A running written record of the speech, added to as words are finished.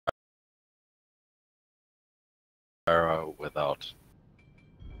era without.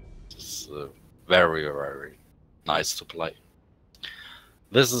 It's very, very nice to play.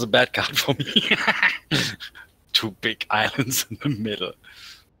 This is a bad card for me. 2 big islands in the middle.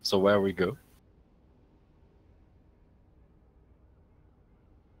 So where we go?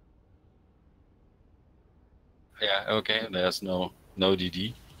 Yeah, okay, there's no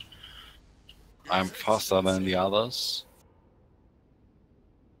DD. I'm faster than the others.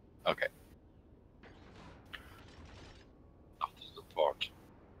 Okay. After support.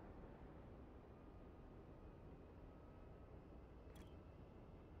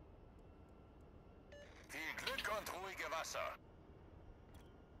 Viel Glück und ruhige Wasser.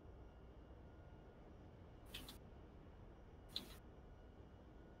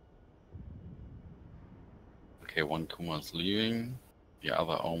 Okay, one Kuma's leaving, the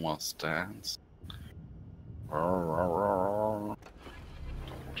other almost stands. Don't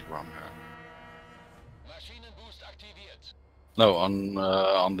run her. Maschinenboost aktiviert. No,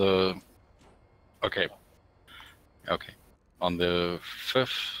 on the. Okay. Okay. On the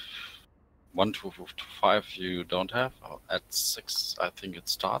 5th, 1 to 5 you don't have. At 6 I think it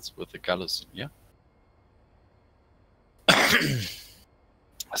starts with the garrison, yeah?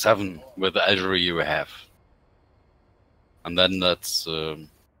 7 with the Algeria you have. And then that's...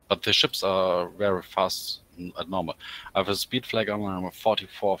 but the ships are very fast at normal. I have a speed flag on and I'm a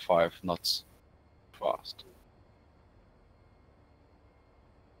 44.5 knots fast.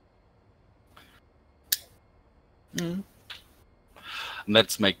 And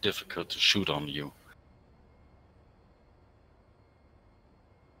that's make difficult to shoot on you.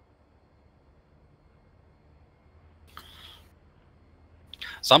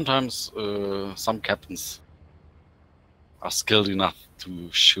 Sometimes some captains are skilled enough to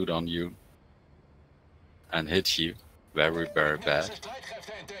shoot on you and hit you very, very bad.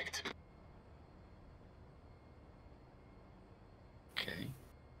 Okay.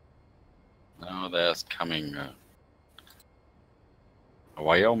 Now there's coming a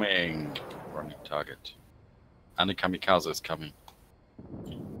Wyoming running target. And a Kamikaze is coming.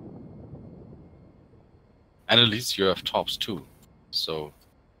 And at least you have tops too. So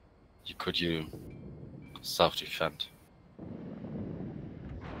you could self-defend.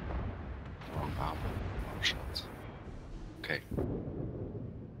 Wrong arm. Wrong shots. Okay.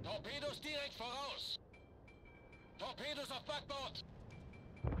 Torpedos direkt voraus. Torpedos auf Backbord.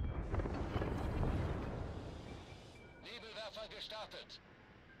 Nebelwerfer gestartet.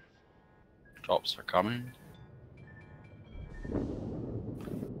 Tops are coming.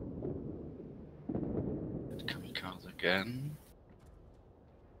 Kamikaze again.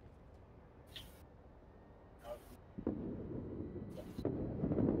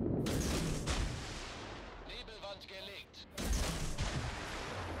 Nebelwand gelegt.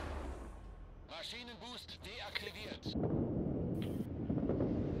 Maschinenboost deaktiviert.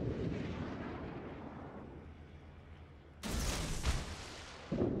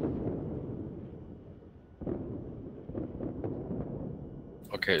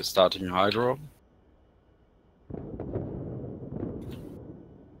 Okay, starting hydro.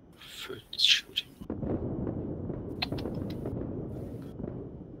 It's shooting.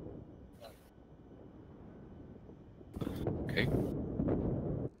 Okay.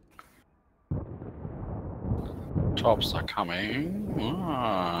 Tops are coming.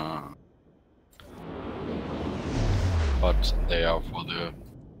 But they are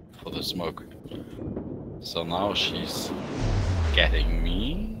for the smoke. So now she's getting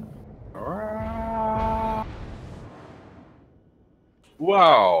me.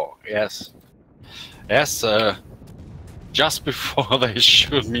 Wow, yes. Yes, just before they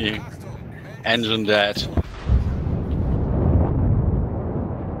shoot me, engine dead.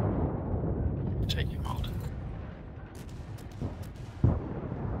 Take him out.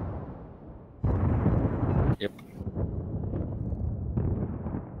 Yep.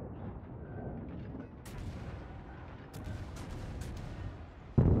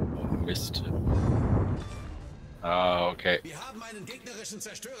 Oh, missed him. Ah, okay. Wir haben einen gegnerischen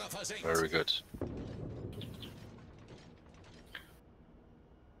Zerstörer versenkt. Very good.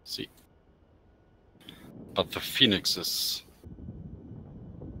 See. But the Phoenix is...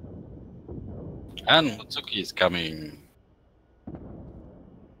 And Mutsuki is coming.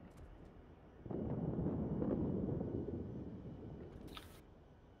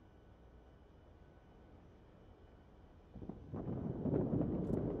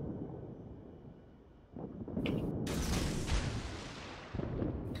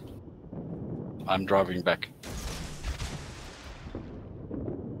 I'm driving back.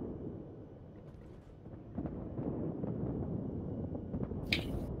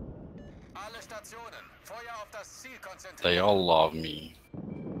 Alle Stationen. Feuer auf das Ziel konzentrieren. They all love me.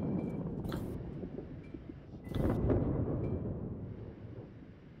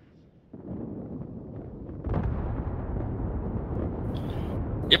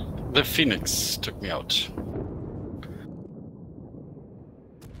 Yep, the Phoenix took me out.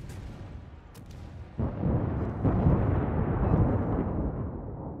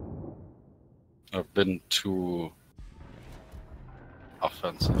 I've been too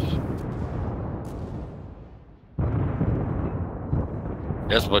offensive.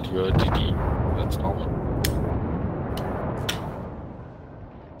 Yes, but you're a DD. That's normal.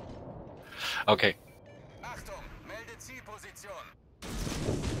 Okay. Achtung, melde Zielposition.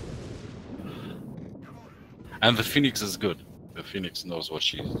 And the Phoenix is good. The Phoenix knows what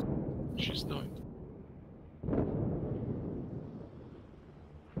she's doing.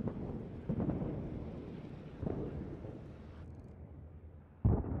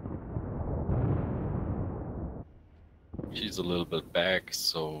 She's a little bit back,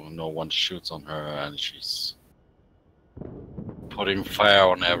 so no one shoots on her, and she's putting fire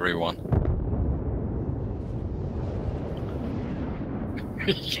on everyone.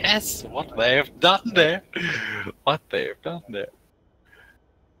 Yes, what they have done there. What they have done there.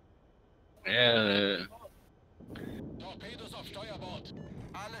 Yeah. Torpedos auf Steuerbord.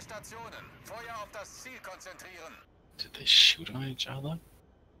 Alle Stationen. Feuer auf das Ziel konzentrieren. Did they shoot on each other?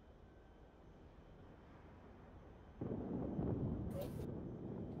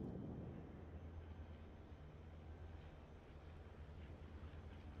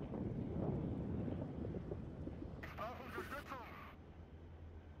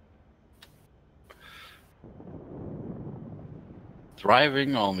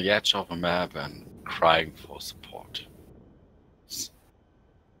 Driving on the edge of a map and crying for support.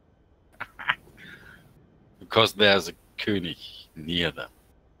 Because there's a König near them.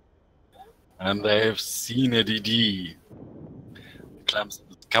 And they've seen a DD.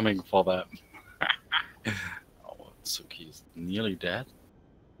 Clemson is coming for them. Oh, Tsuki is nearly dead,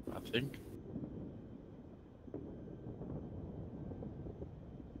 I think.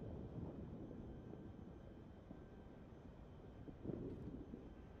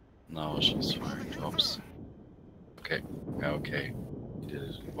 No, she's firing jobs. Okay, okay. You did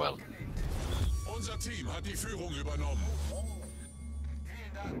it well. Unser Team hat die Führung übernommen.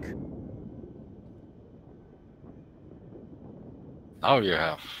 Vielen Dank. Now you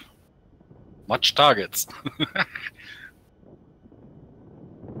have much targets.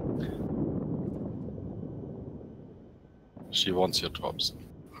 She wants your drops.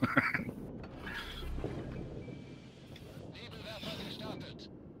 Nebelwerfer gestartet.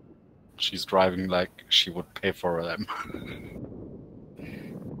 She's driving like she would pay for them.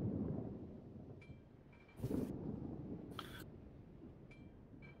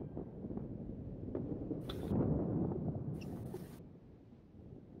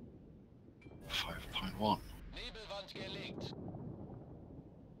 Nebelwand gelegt.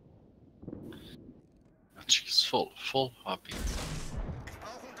 And she's full happy.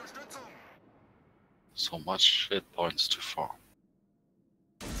 Brauche Unterstützung. So much hit points to farm.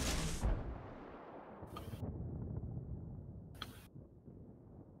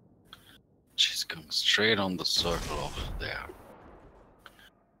 She's going straight on the circle of there.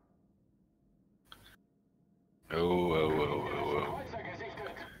 Oh.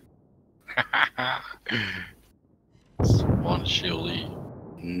 It's one surely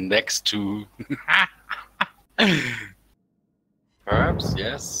next to. Perhaps,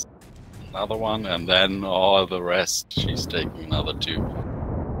 yes. Another one, and then all the rest. She's taking another two.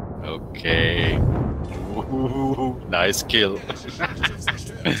 Okay. Ooh, nice kill.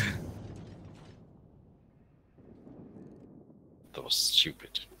 That was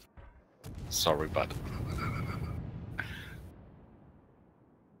stupid. Sorry, but.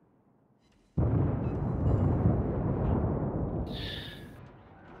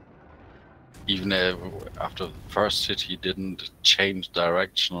 Even after the first hit, he didn't change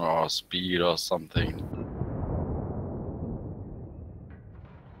direction or speed or something.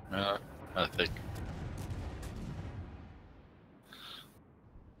 Yeah, I think.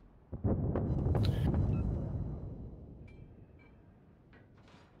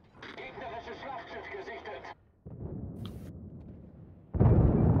 Gegnerisches Schlachtschiff gesichtet.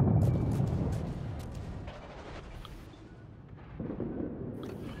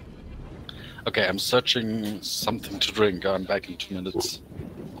 Okay, I'm searching something to drink. I'm back in 2 minutes.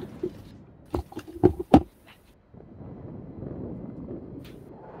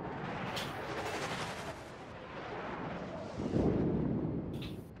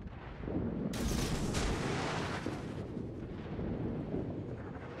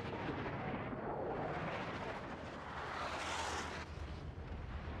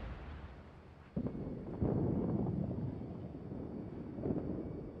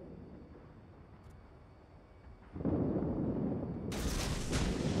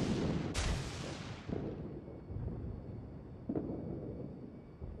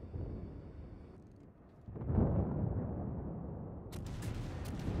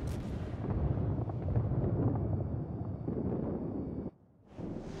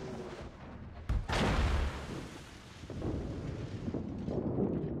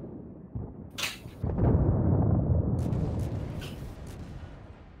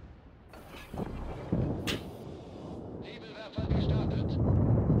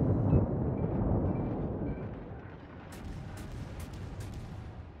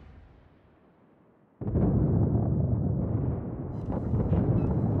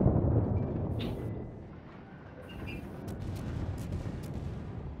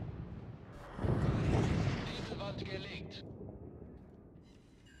 deaktiviert.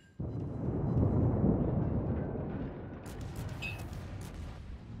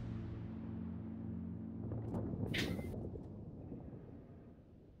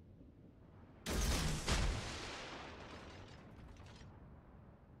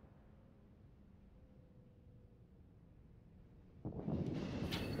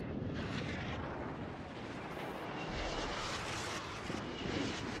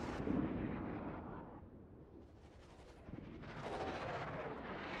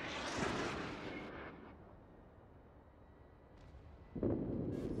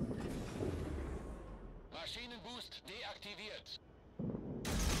 Maschinenboost deaktiviert.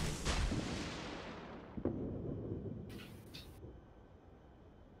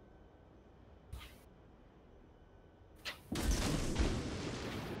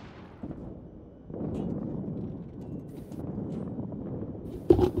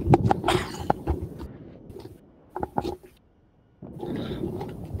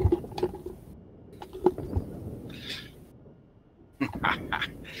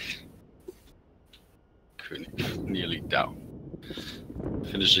 König nearly down.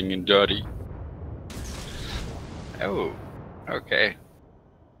 Finishing in dirty. Oh, okay.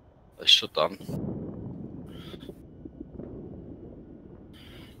 I should done.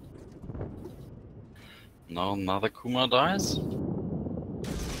 Now another Kuma dies?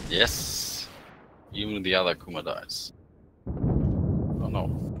 Yes. Even the other Kuma dies. Oh no.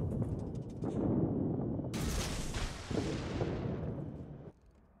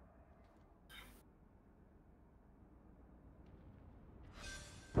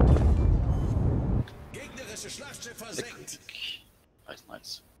 Gegnerische Schlachtschiff versenkt. Nice,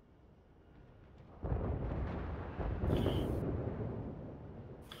 nice.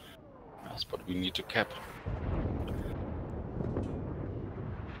 Yes, but we need to cap.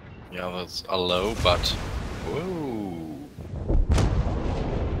 Yeah, that's a low, but whoa.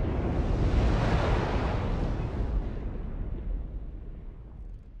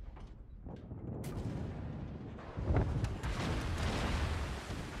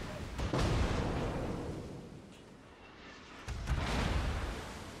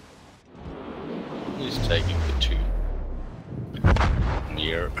 He's taking the 2.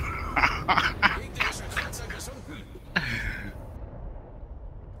 Near. Gegnerischer Kreuzer gesunken.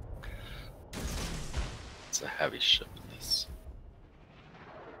 It's a heavy ship, this.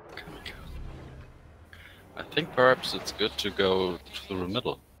 Kamikaze. I think perhaps it's good to go through the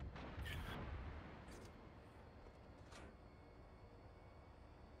middle.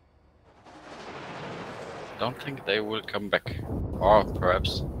 Don't think they will come back. Or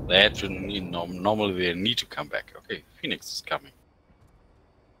perhaps they have to need, normally they need to come back. Okay, Phoenix is coming.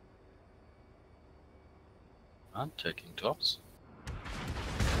 I'm taking tops.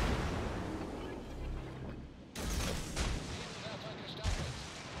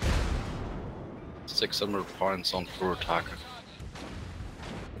 600 points on full target.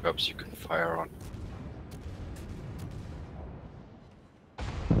 Perhaps you can fire on.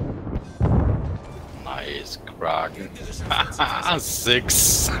 Nice, Kraken.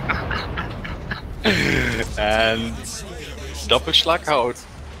 6. And Doppelschlaghaut.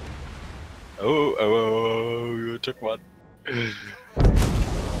 Oh, you took one.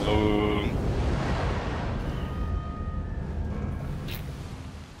 Oh.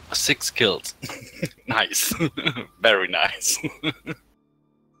 6 kills. Nice. Very nice.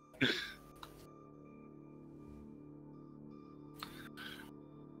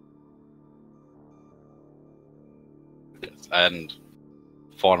 Yes, and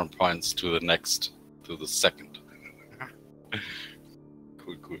 400 points to the next, to the second.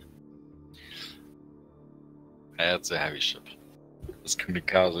 Cool. That's a heavy ship. This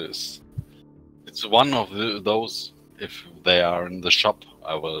Kamikaze is... It's one of those, if they are in the shop,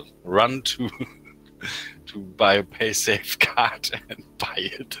 I will run to to buy a pay safe card and buy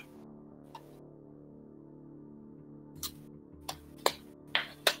it.